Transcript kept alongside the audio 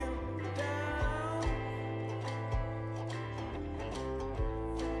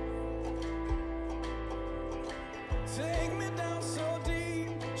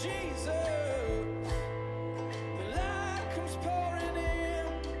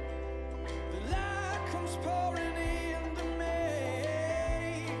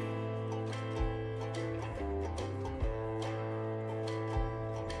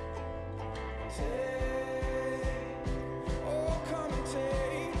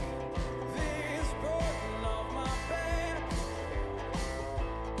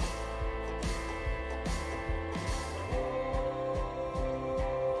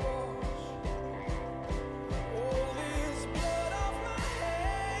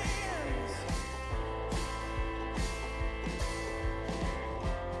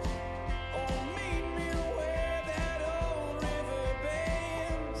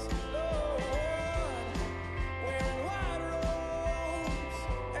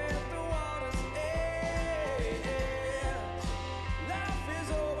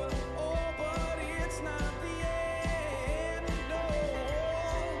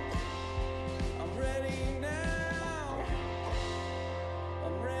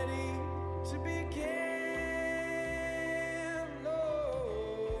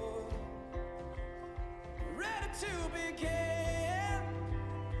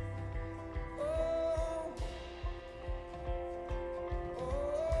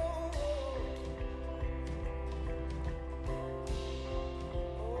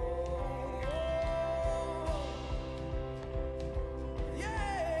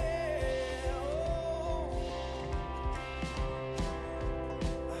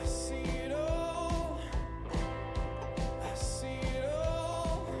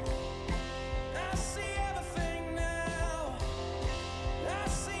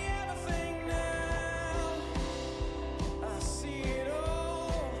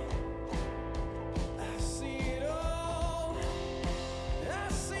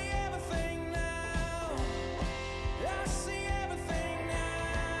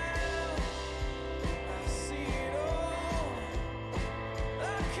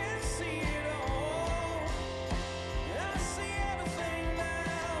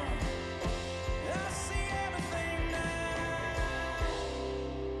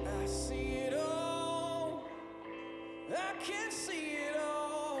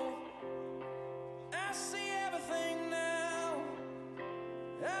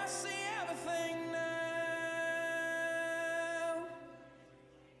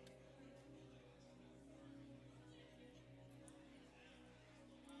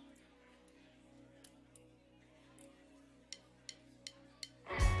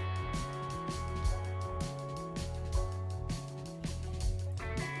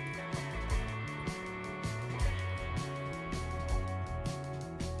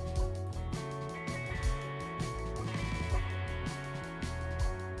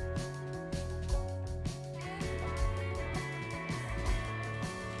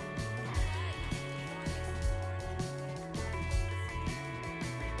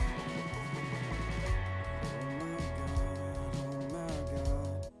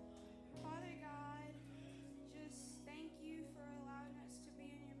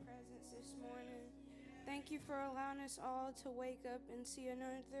for allowing us all to wake up and see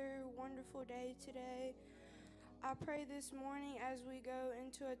another wonderful day today. I pray this morning as we go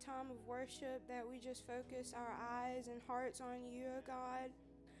into a time of worship that we just focus our eyes and hearts on you, oh God.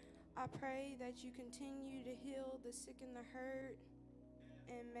 I pray that you continue to heal the sick and the hurt,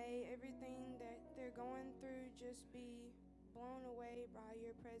 and may everything that they're going through just be blown away by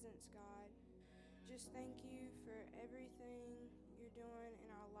your presence, God. Just thank you for everything you're doing in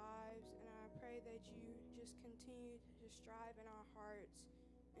our lives, and I pray that you just continue to strive in our hearts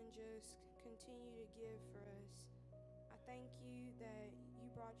and just continue to give for us. I thank you that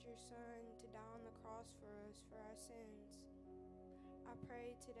you brought your son to die on the cross for us, for our sins. I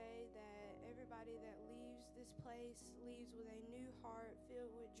pray today that everybody that leaves this place leaves with a new heart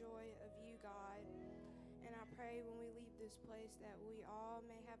filled with joy of you, God. And I pray when we leave this place that we all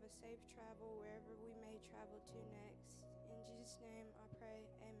may have a safe travel wherever we may travel to next. In Jesus' name I pray,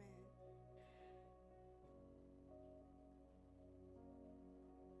 amen.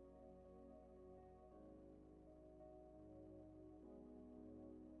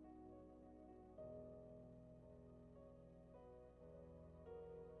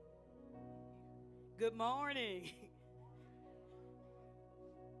 Good morning.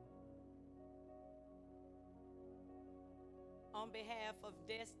 On behalf of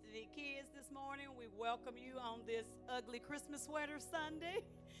Destiny Kids this morning, we welcome you on this ugly Christmas sweater Sunday.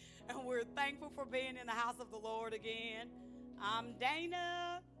 And we're thankful for being in the house of the Lord again. I'm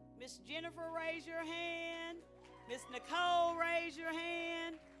Dana. Miss Jennifer, raise your hand. Miss Nicole, raise your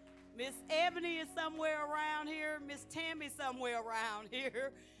hand. Miss Ebony is somewhere around here. Miss Tammy somewhere around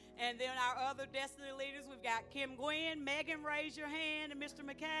here. And then our other Destiny leaders, we've got Kim Gwen, Megan, raise your hand, and Mr.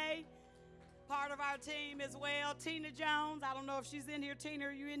 McKay, part of our team as well. Tina Jones, I don't know if she's in here. Tina,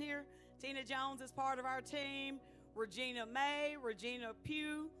 are you in here? Tina Jones is part of our team. Regina May, Regina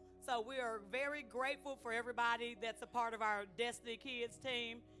Pugh. So we are very grateful for everybody that's a part of our Destiny Kids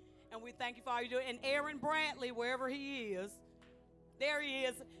team. And we thank you for all you do. And Aaron Bradley, wherever he is, there he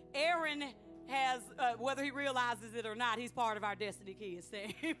is. Aaron has, whether he realizes it or not, he's part of our Destiny Kids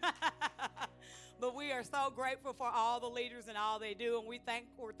team. But we are so grateful for all the leaders and all they do, and we're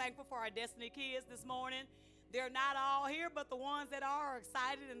thankful for our Destiny Kids this morning. They're not all here, but the ones that are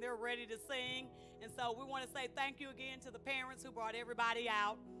excited and they're ready to sing. And so we want to say thank you again to the parents who brought everybody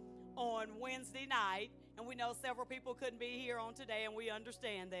out on Wednesday night. And we know several people couldn't be here on today, and we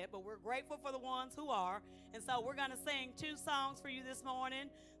understand that, but we're grateful for the ones who are. And so we're going to sing 2 songs for you this morning.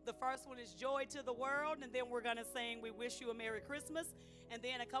 The first one is Joy to the World, and then we're going to sing We Wish You a Merry Christmas. And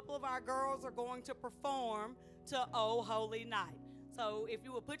then a couple of our girls are going to perform to Oh Holy Night. So if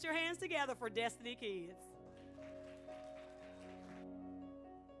you will put your hands together for Destiny Kids.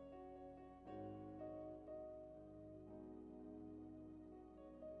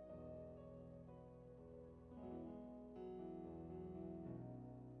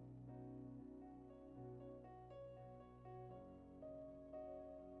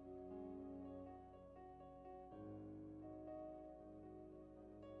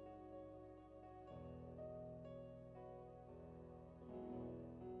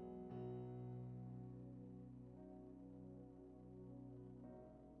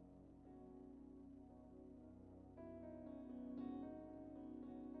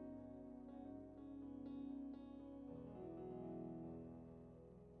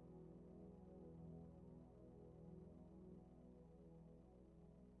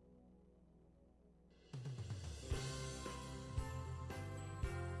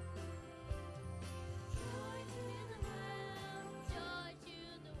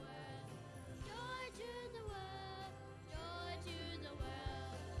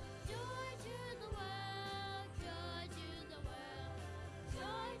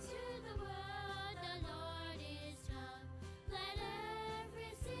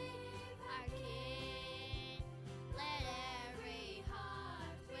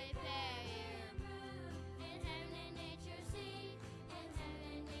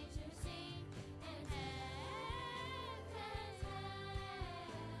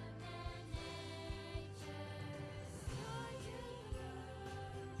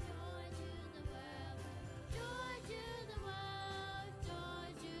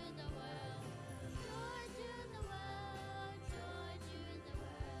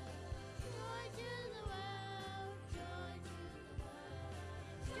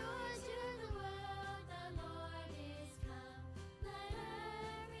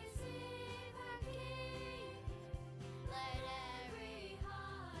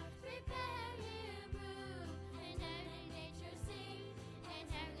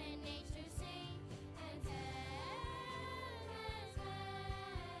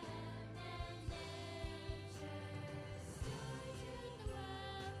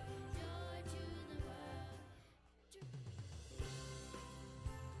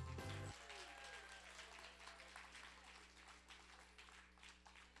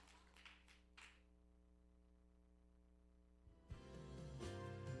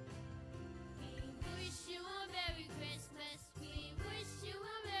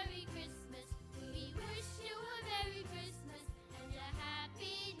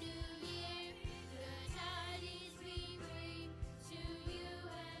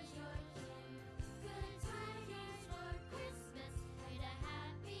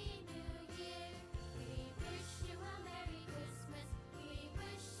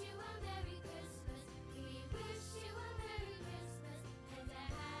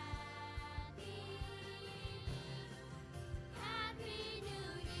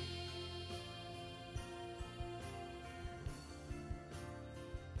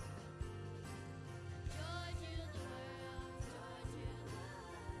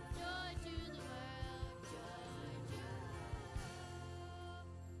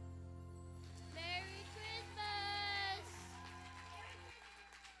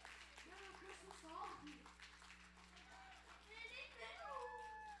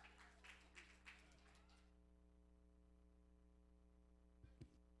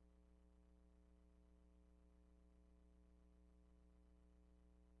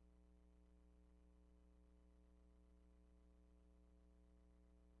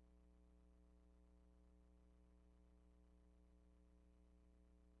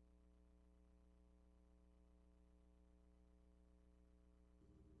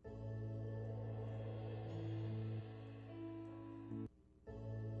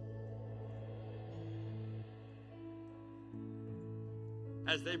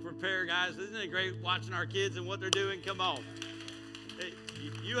 as they prepare, guys. Isn't it great watching our kids and what they're doing? Come on. Hey,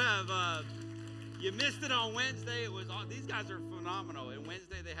 you missed it on Wednesday. These guys are phenomenal. And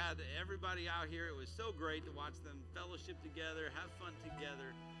Wednesday they had everybody out here. It was so great to watch them fellowship together, have fun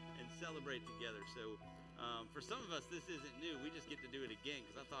together, and celebrate together. So for some of us, this isn't new. We just get to do it again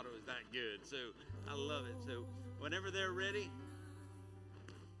because I thought it was that good. So I love it. So whenever they're ready.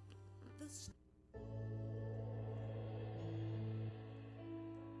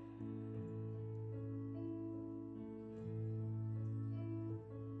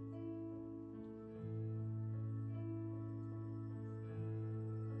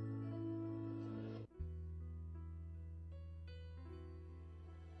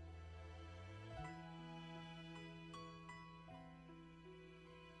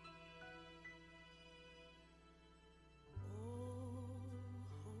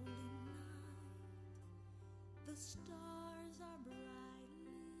 The stars are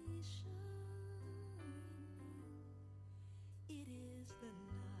brightly shining. It is the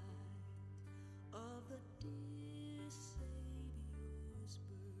night of the dear Savior's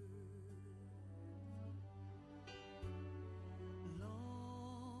birth.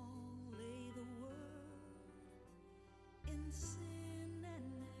 Long lay the world in sin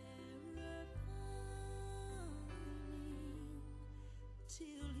and error pining,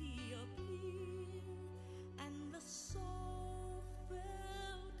 till He appeared and the soul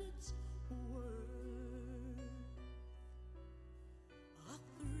felt its worth. A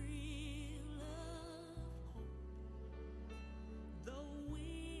thrill of hope, the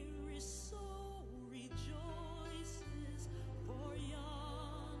weary soul rejoices, for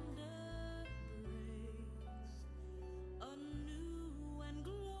yonder breaks a new and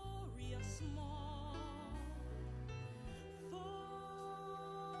glorious morn.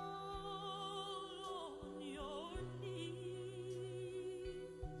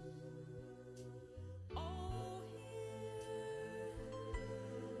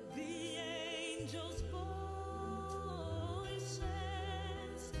 Angels' voices,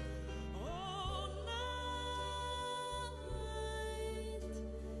 oh night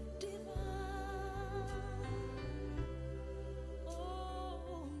divine,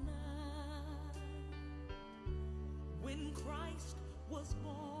 oh night when Christ was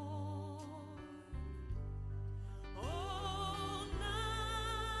born, oh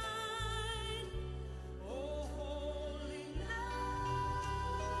night, oh holy night,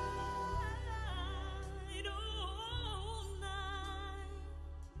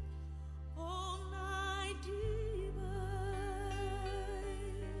 all night divine.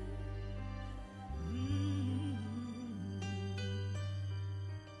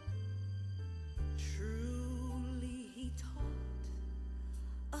 Truly He taught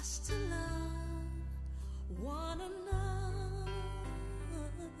us to love one another,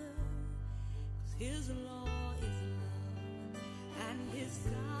 'cause His law is love and His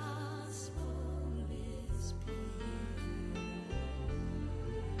gospel is peace.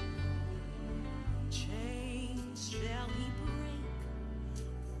 Chains shall He break,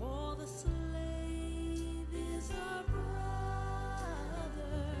 for the slave is a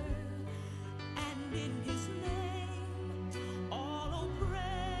brother, and in His name all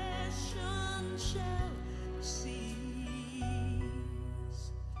oppression shall cease.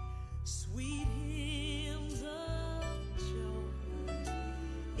 Sweet hymns of joy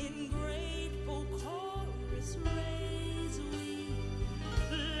in grateful chorus raise we.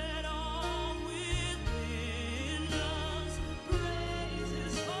 Let all within us praise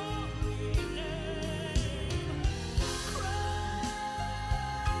His holy name. Christ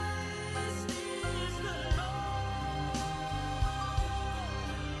is the Lord.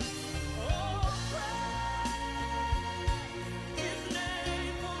 Oh, praise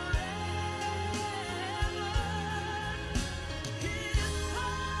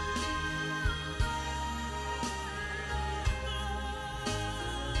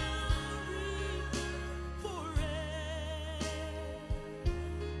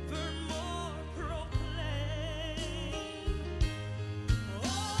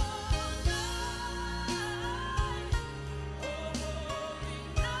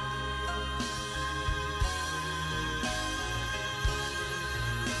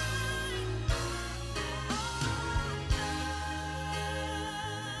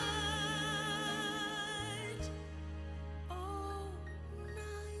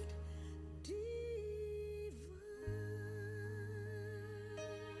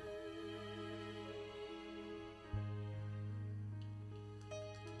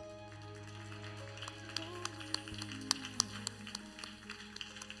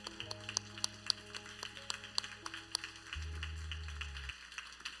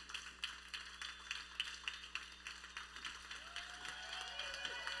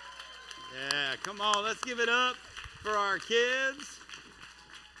Come on, let's give it up for our kids.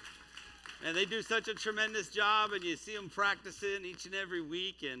 And they do such a tremendous job, and you see them practicing each and every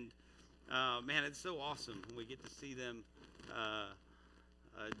week. And, man, it's so awesome when we get to see them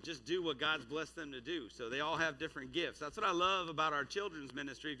just do what God's blessed them to do. So they all have different gifts. That's what I love about our children's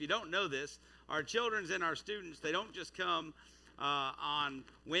ministry. If you don't know this, our children's and our students, they don't just come on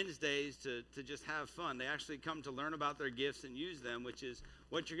Wednesdays to just have fun. They actually come to learn about their gifts and use them, which is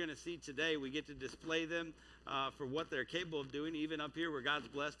what you're going to see today. We get to display them for what they're capable of doing, even up here where God's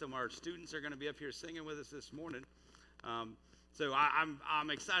blessed them. Our students are going to be up here singing with us this morning. So I'm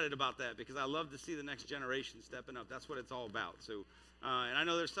excited about that because I love to see the next generation stepping up. That's what it's all about. So, and I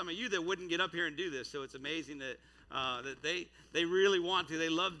know there's some of you that wouldn't get up here and do this, so it's amazing that that they really want to. They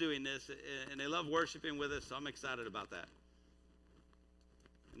love doing this, and they love worshiping with us, so I'm excited about that.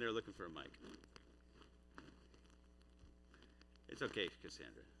 And they're looking for a mic. It's okay,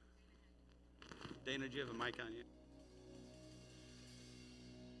 Cassandra. Dana, do you have a mic on you?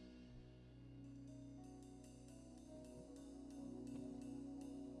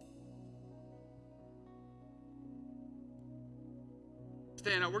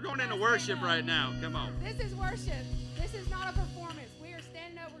 Stand up. We're going into worship right now. Come on. This is worship. This is not a performance. We are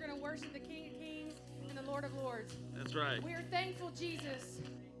standing up. We're going to worship the King of Kings and the Lord of Lords. That's right. We are thankful, Jesus,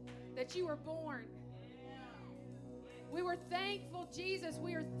 that you were born. We were thankful, Jesus.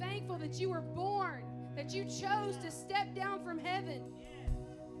 We are thankful that you were born, that you chose to step down from heaven,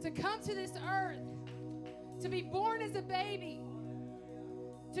 to come to this earth, to be born as a baby,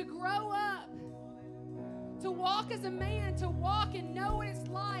 to grow up, to walk as a man, to walk and know what it's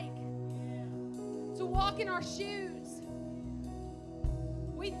like, to walk in our shoes.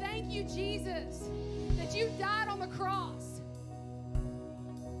 We thank you, Jesus, that you died on the cross.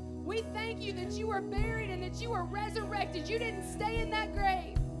 We thank you that you were buried and that you were resurrected. You didn't stay in that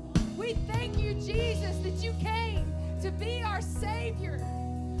grave. We thank you, Jesus, that you came to be our Savior.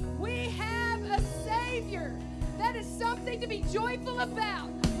 We have a Savior. That is something to be joyful about.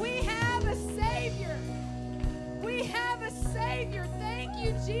 We have a Savior. We have a Savior. Thank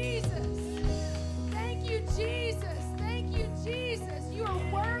you, Jesus. Thank you, Jesus. Thank you, Jesus. You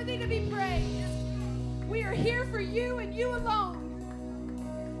are worthy to be praised. We are here for you and you alone.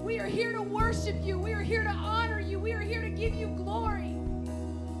 We are here to worship you. We are here to honor you. We are here to give you glory.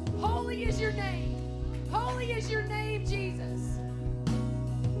 Holy is your name. Holy is your name, Jesus.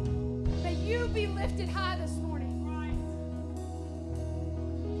 May you be lifted high this morning.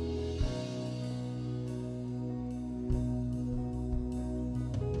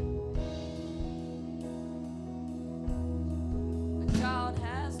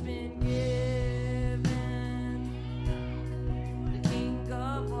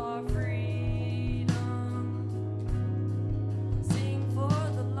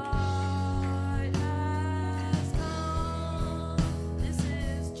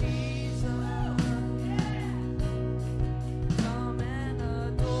 Jesus.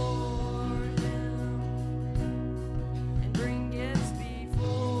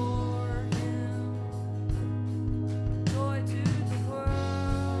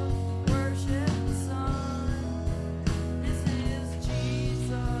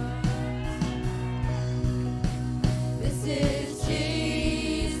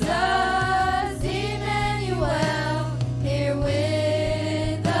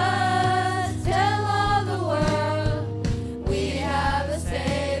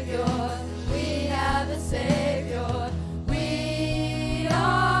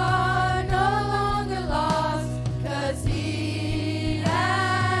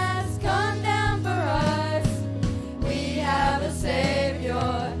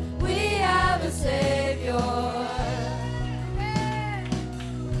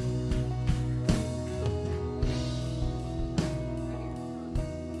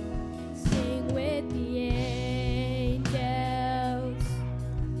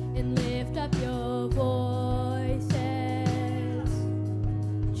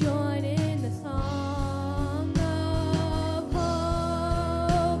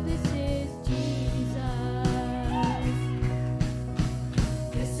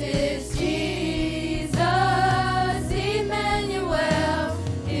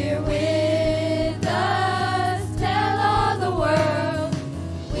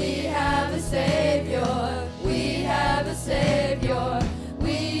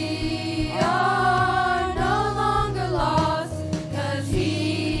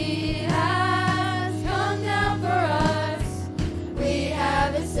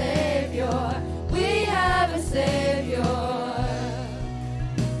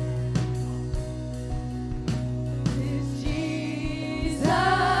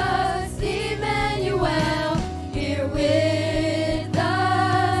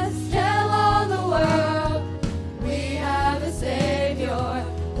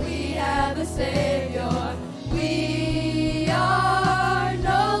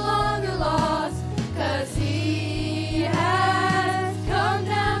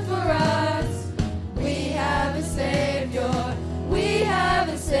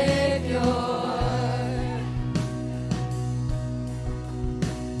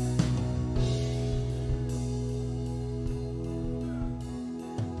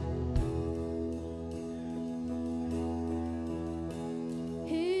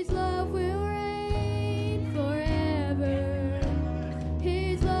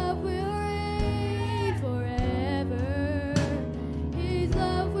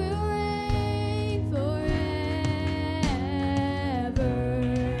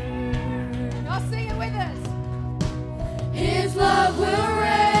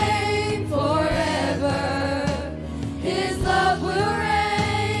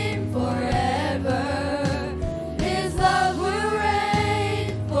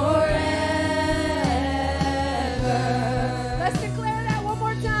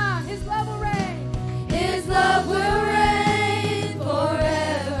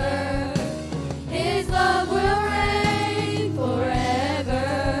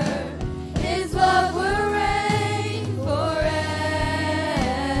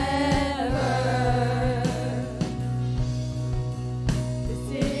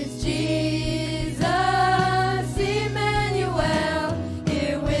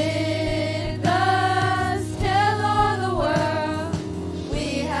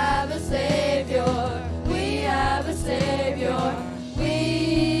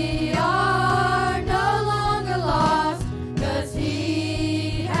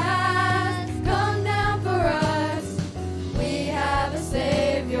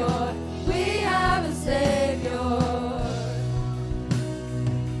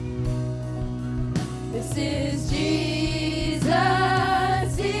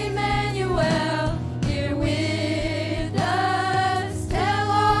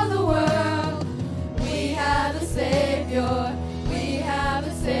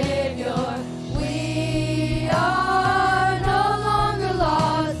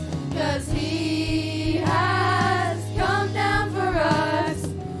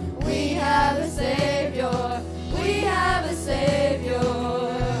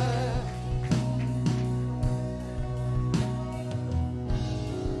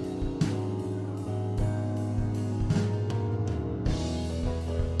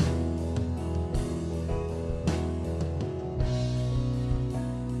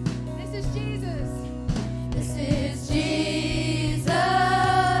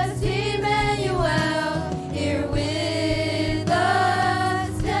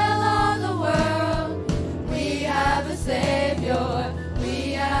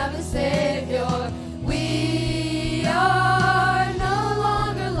 Savior.